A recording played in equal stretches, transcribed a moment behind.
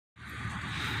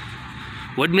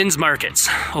Woodman's Markets,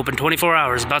 open 24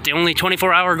 hours. About the only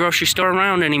 24-hour grocery store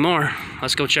around anymore.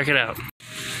 Let's go check it out.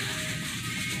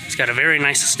 It's got a very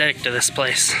nice aesthetic to this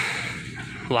place.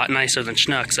 A lot nicer than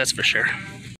Schnucks, that's for sure.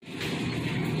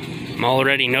 I'm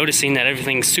already noticing that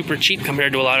everything's super cheap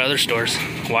compared to a lot of other stores.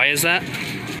 Why is that?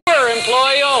 We're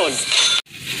employee owned.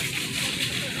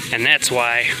 And that's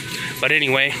why. But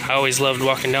anyway, I always loved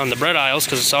walking down the bread aisles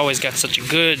because it's always got such a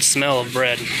good smell of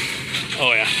bread.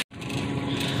 Oh yeah.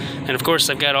 And of course,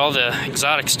 they've got all the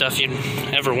exotic stuff you'd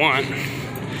ever want.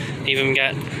 They even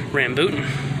got rambutan.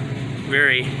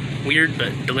 Very weird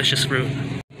but delicious fruit.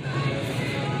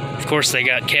 Of course, they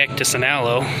got cactus and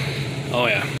aloe. Oh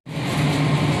yeah.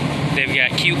 They've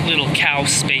got cute little cow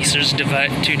spacers to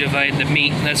divide the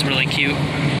meat. That's really cute.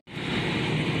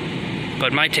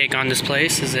 But my take on this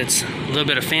place is it's a little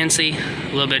bit of fancy,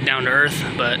 a little bit down to earth,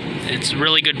 but it's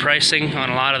really good pricing on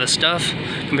a lot of the stuff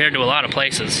compared to a lot of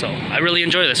places. So I really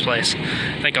enjoy this place.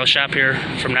 I think I'll shop here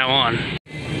from now on.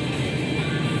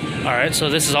 Alright, so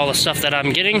this is all the stuff that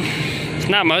I'm getting. It's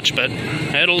not much, but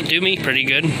it'll do me pretty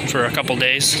good for a couple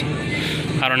days.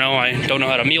 I don't know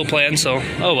how to meal plan, so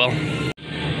oh well.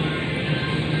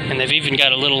 And they've even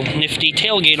got a little nifty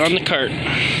tailgate on the cart,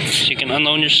 so you can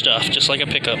unload your stuff, just like a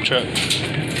pickup truck.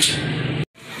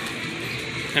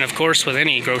 And of course, with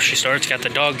any grocery store, it's got the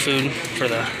dog food for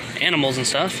the animals and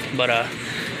stuff, but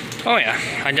oh yeah,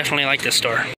 I definitely like this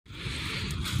store.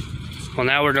 Well,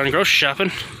 now we're done grocery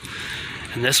shopping,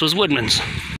 and this was Woodman's.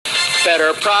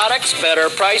 Better products, better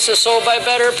prices, sold by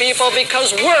better people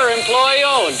because we're employee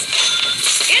owned.